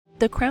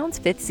The Crown's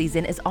 5th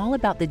season is all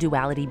about the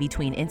duality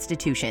between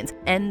institutions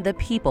and the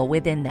people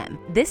within them.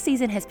 This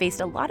season has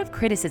faced a lot of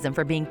criticism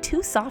for being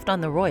too soft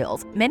on the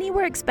royals. Many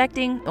were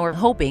expecting or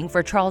hoping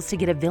for Charles to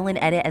get a villain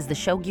edit as the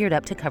show geared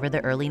up to cover the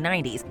early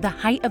 90s, the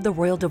height of the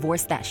royal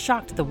divorce that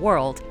shocked the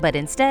world. But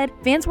instead,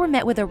 fans were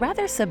met with a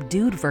rather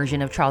subdued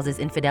version of Charles's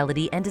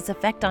infidelity and its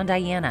effect on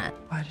Diana.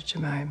 Why did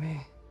you marry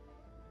me?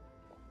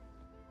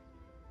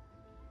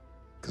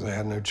 Because I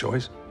had no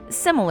choice.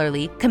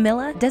 Similarly,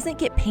 Camilla doesn't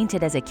get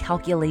painted as a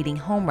calculating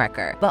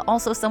homewrecker, but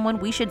also someone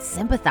we should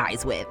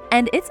sympathize with.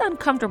 And it's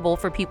uncomfortable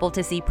for people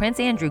to see Prince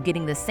Andrew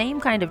getting the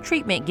same kind of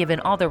treatment given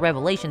all the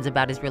revelations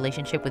about his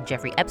relationship with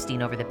Jeffrey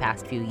Epstein over the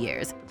past few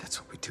years.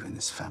 That's what we do in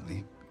this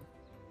family.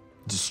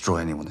 Destroy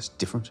anyone that's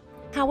different.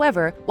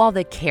 However, while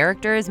the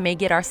characters may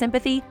get our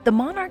sympathy, the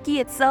monarchy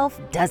itself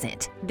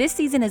doesn't. This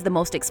season is the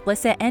most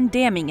explicit and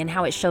damning in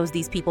how it shows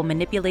these people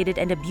manipulated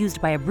and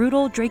abused by a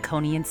brutal,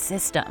 draconian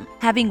system.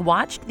 Having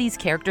watched these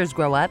characters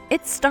grow up,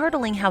 it's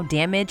startling how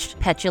damaged,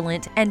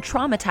 petulant, and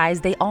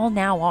traumatized they all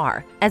now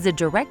are, as a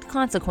direct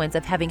consequence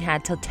of having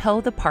had to toe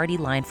the party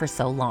line for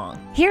so long.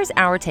 Here's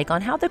our take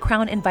on how The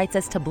Crown invites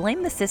us to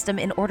blame the system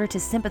in order to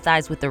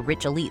sympathize with the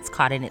rich elites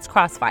caught in its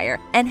crossfire,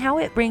 and how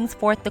it brings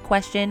forth the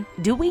question,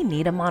 do we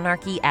need a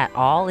monarchy at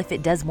all if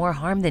it does more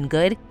harm than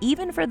good,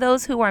 even for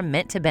those who are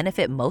meant to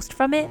benefit most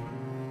from it?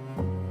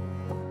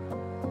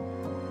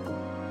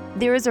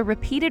 There is a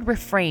repeated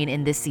refrain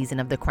in this season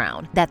of The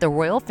Crown that the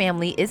royal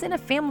family isn't a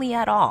family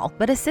at all,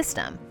 but a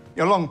system.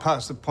 You're long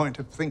past the point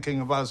of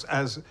thinking of us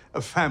as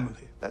a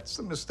family. That's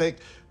the mistake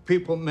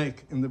people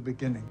make in the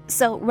beginning.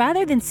 So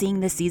rather than seeing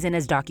this season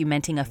as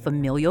documenting a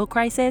familial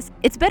crisis,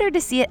 it's better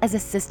to see it as a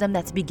system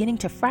that's beginning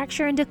to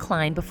fracture and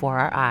decline before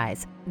our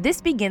eyes.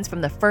 This begins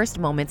from the first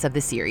moments of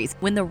the series,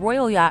 when the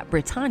royal yacht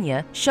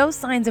Britannia shows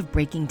signs of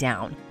breaking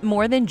down.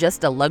 More than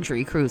just a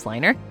luxury cruise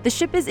liner, the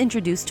ship is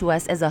introduced to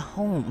us as a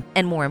home,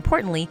 and more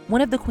importantly,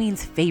 one of the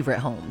Queen's favorite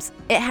homes.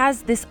 It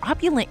has this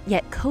opulent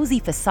yet cozy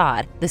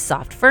facade, the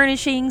soft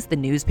furnishings, the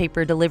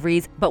newspaper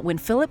deliveries, but when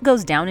Philip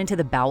goes down into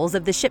the bowels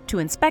of the ship to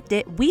inspect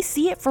it, we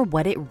see it for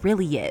what it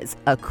really is,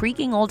 a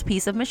creaking old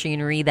piece of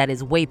machinery that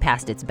is way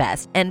past its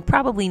best, and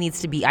probably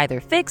needs to be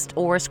either fixed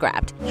or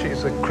scrapped.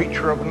 She's a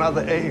creature of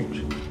another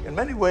age. In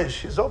many ways,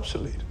 she's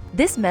obsolete.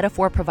 This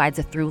metaphor provides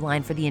a through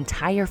line for the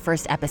entire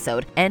first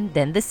episode, and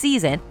then the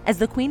season, as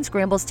the Queen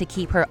scrambles to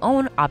keep her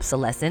own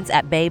obsolescence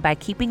at bay by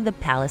keeping the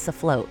palace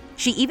afloat.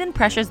 She even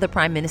pressures the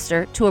Prime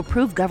Minister to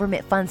approve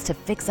government funds to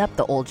fix up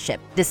the old ship,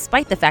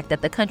 despite the fact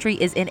that the country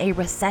is in a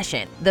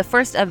recession, the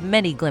first of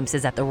many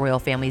glimpses at the royal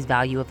family's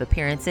value of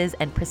appearances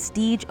and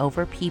prestige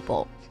over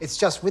people. It's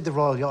just with the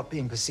royal yacht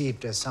being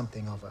perceived as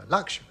something of a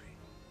luxury,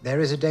 there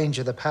is a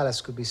danger the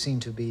palace could be seen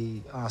to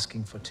be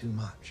asking for too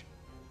much.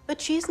 But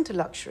she isn't a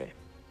luxury.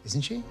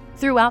 Isn't she?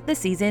 Throughout the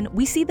season,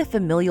 we see the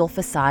familial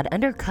facade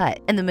undercut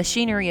and the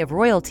machinery of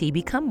royalty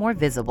become more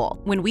visible.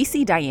 When we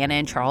see Diana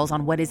and Charles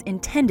on what is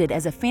intended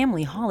as a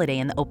family holiday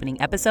in the opening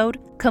episode,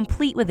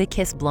 complete with a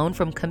kiss blown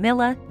from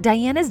Camilla,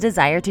 Diana's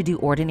desire to do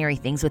ordinary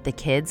things with the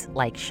kids,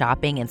 like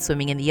shopping and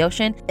swimming in the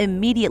ocean,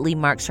 immediately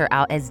marks her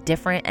out as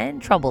different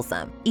and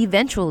troublesome.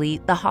 Eventually,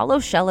 the hollow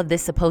shell of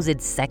this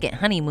supposed second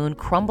honeymoon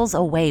crumbles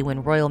away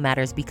when royal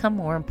matters become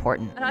more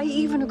important. And I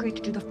even agreed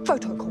to do the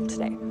photo call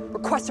today,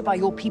 requested by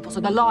your people so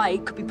the lie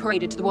could be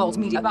paraded to the world's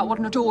media about what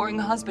an adoring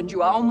husband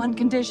you are on one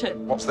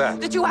condition. What's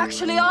that? That you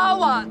actually are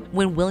one!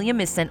 When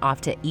William is sent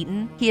off to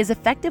Eton, he is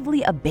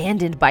effectively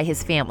abandoned by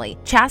his family,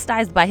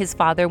 chastised by his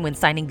father when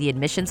signing the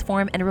admissions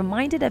form, and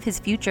reminded of his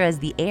future as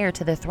the heir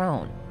to the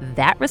throne.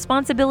 That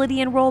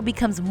responsibility and role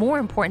becomes more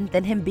important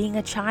than him being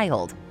a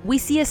child. We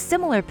see a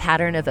similar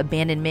pattern of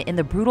abandonment in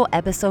the brutal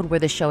episode where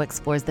the show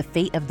explores the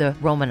fate of the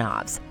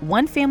Romanovs.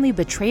 One family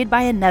betrayed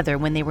by another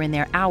when they were in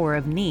their hour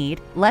of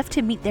need, left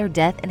to meet their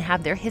death and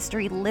have their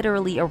history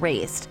literally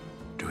erased.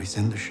 Do we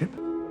send the ship?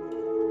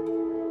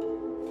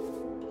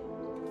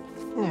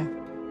 No.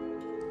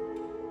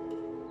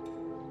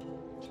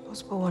 It's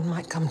possible one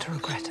might come to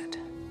regret it.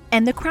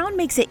 And The Crown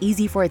makes it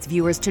easy for its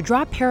viewers to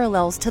draw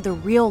parallels to the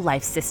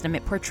real-life system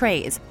it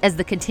portrays, as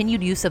the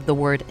continued use of the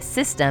word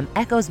system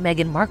echoes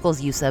Meghan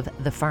Markle's use of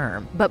the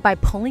firm. But by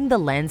pulling the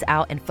lens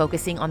out and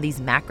focusing on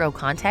these macro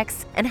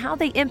contexts and how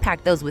they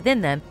impact those within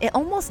them, it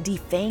almost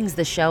defangs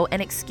the show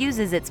and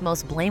excuses its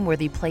most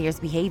blameworthy players'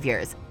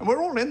 behaviors. And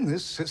we're all in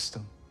this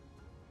system.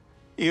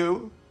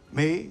 You,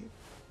 me,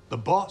 the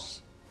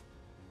boss,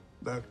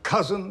 the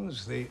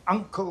cousins, the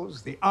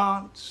uncles, the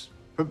aunts,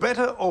 for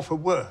better or for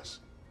worse.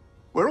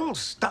 We're all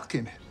stuck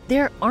in it.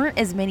 There aren't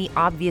as many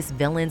obvious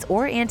villains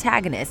or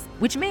antagonists,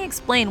 which may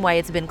explain why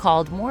it's been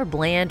called more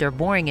bland or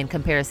boring in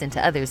comparison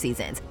to other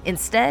seasons.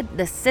 Instead,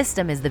 the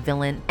system is the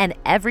villain, and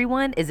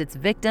everyone is its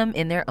victim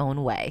in their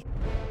own way.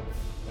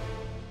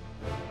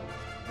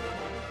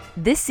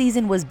 This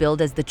season was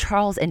billed as the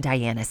Charles and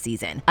Diana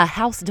season. A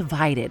house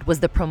divided was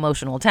the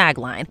promotional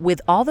tagline,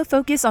 with all the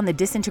focus on the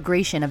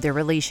disintegration of their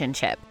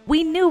relationship.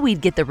 We knew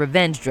we'd get the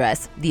revenge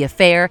dress, the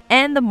affair,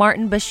 and the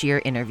Martin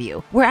Bashir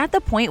interview. We're at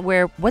the point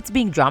where what's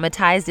being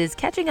dramatized is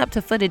catching up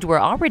to footage we're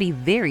already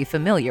very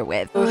familiar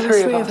with. The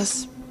three of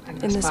us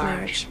in this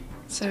marriage.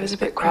 So it was a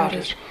bit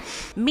crowded.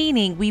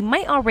 Meaning we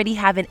might already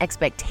have an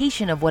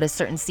expectation of what a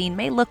certain scene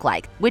may look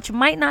like, which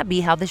might not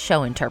be how the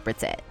show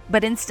interprets it.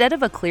 But instead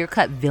of a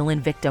clear-cut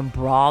villain-victim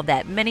brawl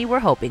that many were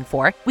hoping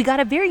for, we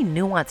got a very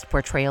nuanced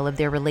portrayal of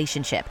their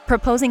relationship,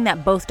 proposing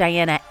that both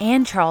Diana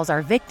and Charles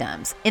are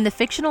victims. In the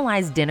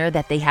fictionalized dinner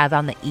that they have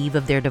on the eve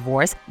of their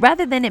divorce,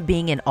 rather than it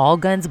being an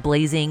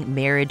all-guns-blazing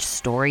marriage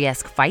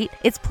story-esque fight,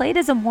 it's played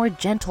as a more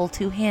gentle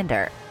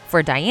two-hander.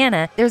 For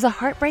Diana, there's a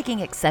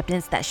heartbreaking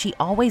acceptance that she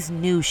always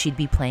knew she'd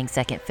be playing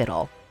second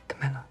fiddle.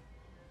 Camilla,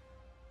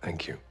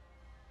 Thank you.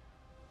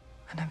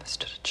 I never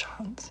stood a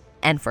chance.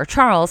 And for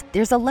Charles,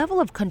 there's a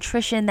level of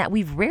contrition that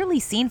we've rarely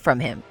seen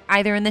from him,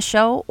 either in the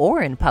show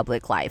or in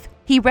public life.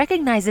 He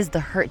recognizes the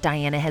hurt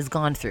Diana has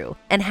gone through,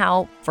 and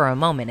how, for a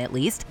moment at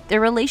least, their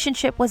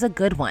relationship was a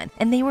good one,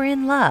 and they were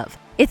in love.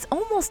 It's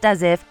almost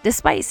as if,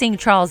 despite seeing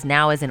Charles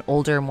now as an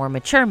older, more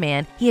mature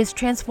man, he has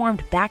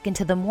transformed back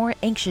into the more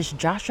anxious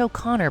Josh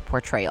O'Connor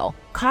portrayal,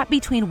 caught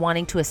between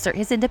wanting to assert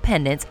his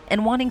independence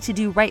and wanting to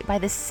do right by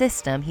the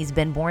system he's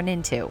been born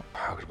into.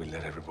 How could we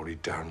let everybody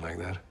down like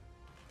that?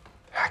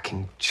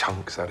 Hacking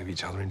chunks out of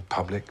each other in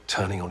public,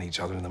 turning on each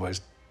other in the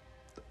most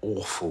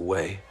awful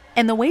way.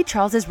 And the way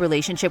Charles's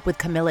relationship with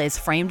Camilla is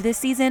framed this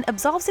season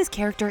absolves his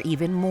character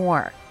even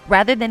more.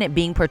 Rather than it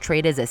being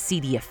portrayed as a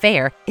seedy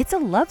affair, it's a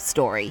love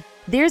story.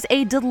 There's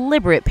a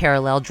deliberate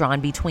parallel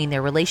drawn between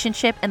their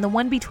relationship and the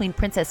one between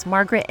Princess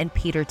Margaret and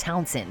Peter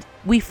Townsend.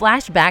 We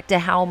flash back to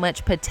how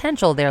much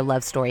potential their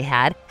love story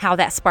had, how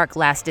that spark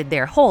lasted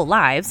their whole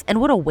lives,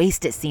 and what a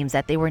waste it seems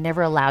that they were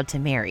never allowed to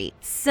marry.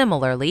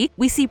 Similarly,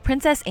 we see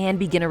Princess Anne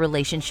begin a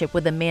relationship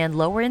with a man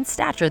lower in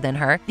stature than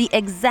her, the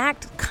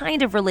exact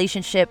kind of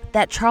relationship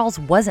that Charles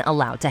wasn't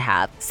allowed to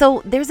have.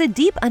 So there's a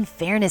deep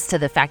unfairness to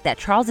the fact that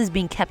Charles is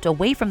being kept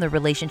away from the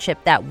relationship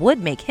that would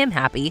make him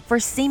happy for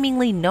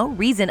seemingly no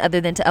reason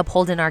other than to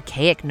uphold an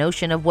archaic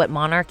notion of what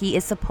monarchy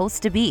is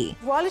supposed to be.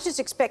 While it is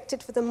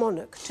expected for the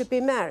monarch to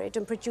be married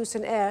and produce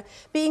an heir,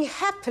 being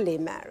happily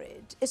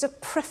married is a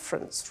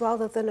preference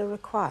rather than a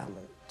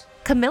requirement.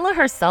 Camilla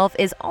herself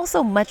is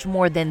also much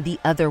more than the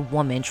other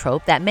woman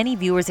trope that many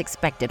viewers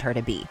expected her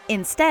to be.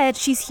 Instead,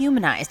 she's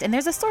humanized and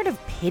there's a sort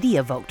of pity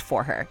evoked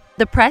for her.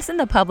 The press and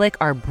the public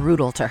are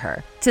brutal to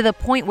her, to the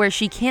point where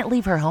she can't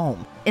leave her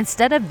home.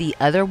 Instead of the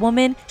other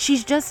woman,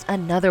 she's just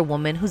another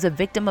woman who's a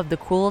victim of the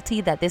cruelty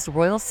that this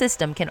royal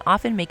system can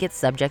often make its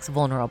subjects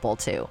vulnerable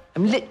to.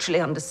 I'm literally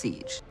under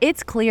siege.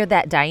 It's clear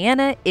that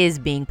Diana is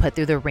being put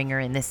through the ringer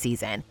in this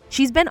season.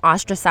 She's been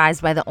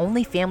ostracized by the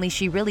only family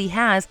she really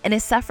has and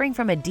is suffering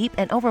from a deep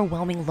and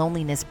overwhelming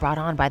loneliness brought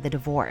on by the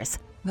divorce.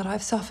 That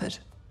I've suffered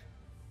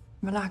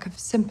from a lack of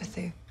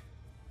sympathy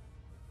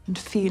and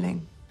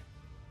feeling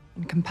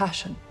and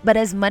compassion. But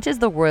as much as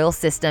the royal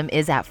system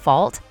is at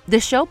fault, the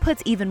show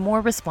puts even more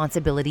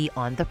responsibility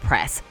on the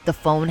press. The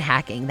phone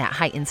hacking that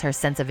heightens her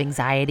sense of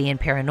anxiety and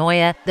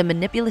paranoia, the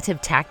manipulative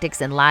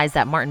tactics and lies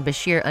that Martin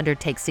Bashir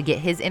undertakes to get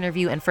his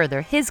interview and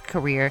further his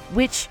career,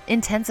 which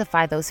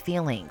intensify those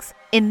feelings.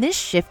 In this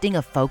shifting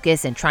of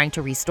focus and trying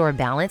to restore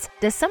balance,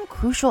 does some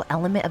crucial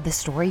element of the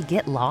story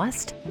get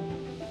lost?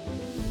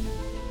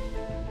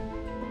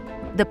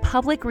 The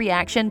public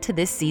reaction to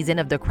this season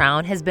of The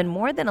Crown has been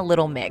more than a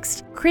little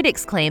mixed.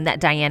 Critics claim that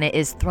Diana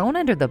is thrown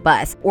under the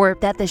bus or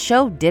that the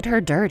show did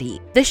her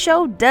dirty. The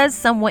show does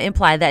somewhat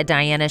imply that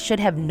Diana should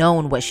have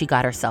known what she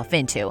got herself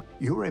into.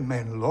 You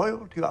remain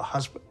loyal to your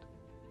husband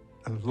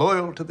and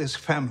loyal to this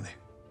family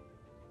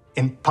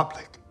in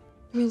public.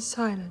 You mean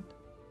silent?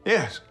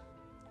 Yes.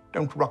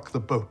 Don't rock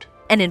the boat.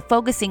 And in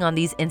focusing on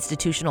these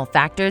institutional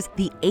factors,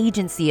 the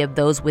agency of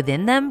those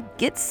within them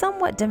gets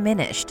somewhat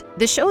diminished.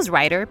 The show's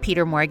writer,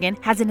 Peter Morgan,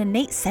 has an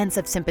innate sense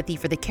of sympathy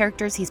for the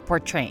characters he's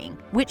portraying,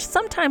 which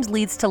sometimes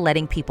leads to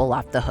letting people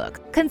off the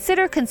hook.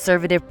 Consider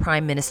conservative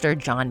Prime Minister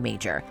John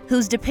Major,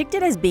 who's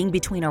depicted as being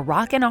between a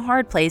rock and a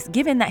hard place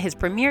given that his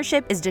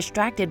premiership is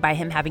distracted by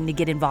him having to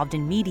get involved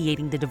in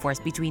mediating the divorce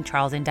between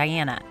Charles and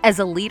Diana. As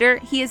a leader,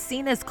 he is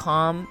seen as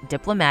calm,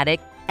 diplomatic,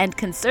 and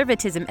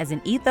conservatism as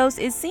an ethos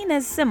is seen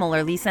as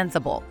similarly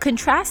sensible.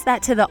 Contrast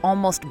that to the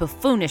almost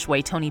buffoonish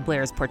way Tony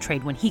Blair is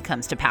portrayed when he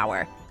comes to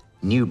power.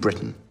 New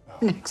Britain.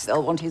 Next,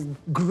 they'll want his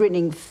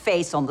grinning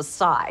face on the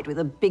side with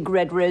a big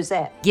red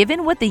rosette.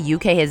 Given what the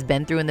UK has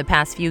been through in the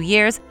past few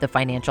years, the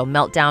financial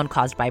meltdown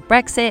caused by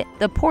Brexit,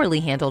 the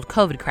poorly handled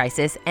COVID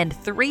crisis, and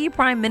 3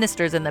 prime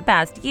ministers in the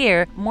past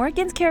year,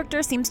 Morgan's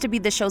character seems to be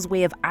the show's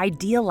way of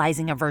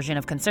idealizing a version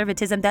of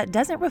conservatism that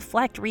doesn't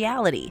reflect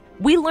reality.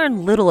 We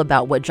learn little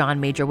about what John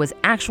Major was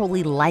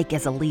actually like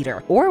as a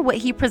leader, or what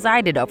he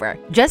presided over,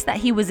 just that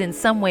he was in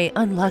some way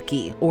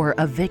unlucky or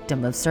a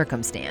victim of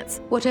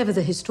circumstance. Whatever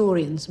the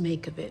historians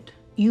make of it,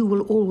 you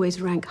will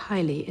always rank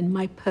highly in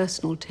my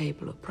personal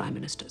table of prime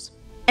ministers.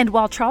 And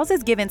while Charles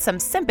is given some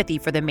sympathy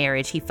for the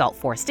marriage he felt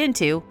forced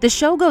into, the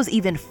show goes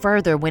even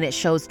further when it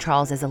shows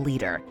Charles as a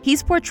leader.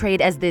 He's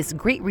portrayed as this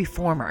great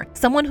reformer,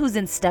 someone who's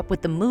in step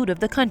with the mood of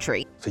the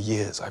country. For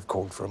years, I've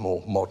called for a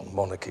more modern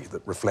monarchy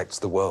that reflects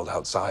the world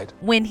outside.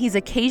 When he's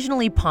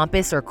occasionally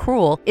pompous or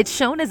cruel, it's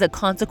shown as a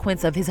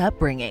consequence of his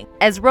upbringing.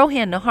 As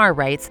Rohan Nahar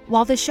writes,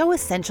 while the show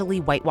essentially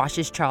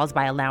whitewashes Charles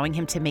by allowing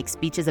him to make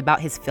speeches about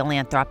his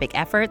philanthropic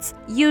efforts,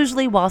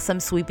 usually while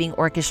some sweeping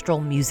orchestral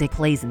music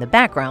plays in the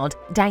background,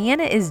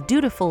 Diana is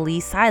dutifully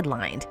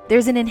sidelined.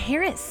 There's an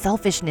inherent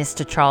selfishness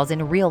to Charles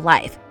in real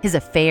life, his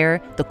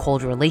affair, the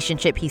cold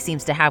relationship he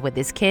seems to have with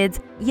his kids,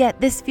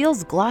 yet this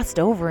feels glossed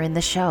over in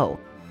the show.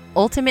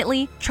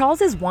 Ultimately,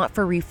 Charles's want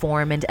for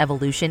reform and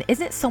evolution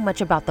isn't so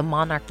much about the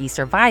monarchy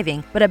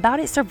surviving, but about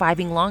it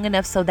surviving long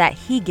enough so that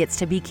he gets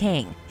to be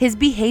king. His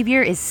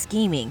behavior is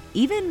scheming,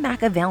 even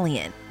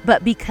Machiavellian.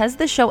 But because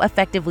the show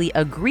effectively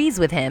agrees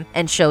with him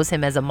and shows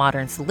him as a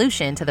modern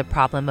solution to the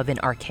problem of an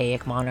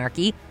archaic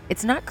monarchy,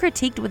 it's not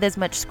critiqued with as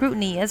much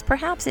scrutiny as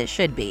perhaps it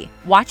should be.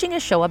 Watching a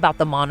show about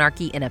the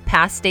monarchy in a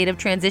past state of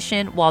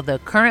transition while the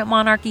current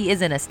monarchy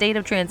is in a state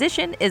of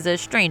transition is a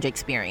strange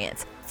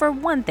experience. For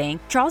one thing,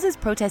 Charles's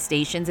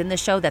protestations in the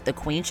show that the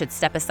Queen should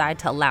step aside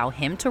to allow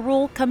him to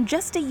rule come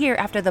just a year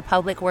after the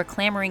public were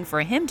clamoring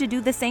for him to do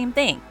the same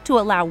thing, to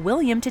allow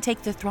William to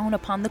take the throne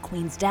upon the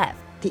Queen's death.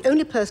 The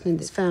only person in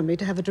this family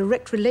to have a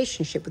direct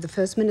relationship with the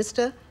First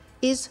Minister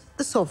is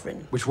the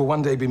sovereign. Which will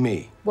one day be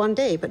me. One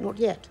day, but not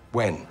yet.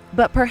 When?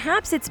 But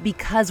perhaps it's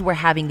because we're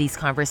having these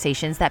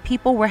conversations that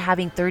people were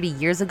having 30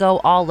 years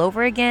ago all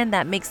over again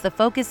that makes the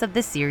focus of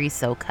the series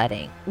so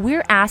cutting.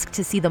 We're asked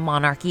to see the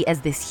monarchy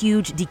as this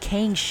huge,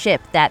 decaying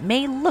ship that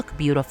may look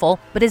beautiful,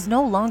 but is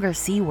no longer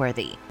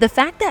seaworthy. The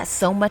fact that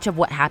so much of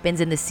what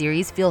happens in the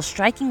series feels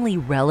strikingly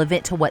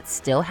relevant to what's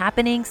still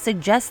happening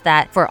suggests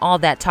that, for all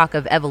that talk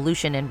of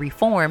evolution and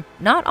reform,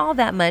 not all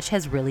that much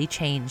has really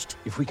changed.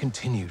 If we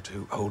continue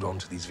to hold on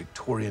to these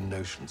Victorian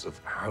notions of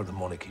how the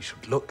monarchy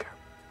should look,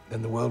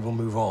 then the world will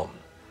move on.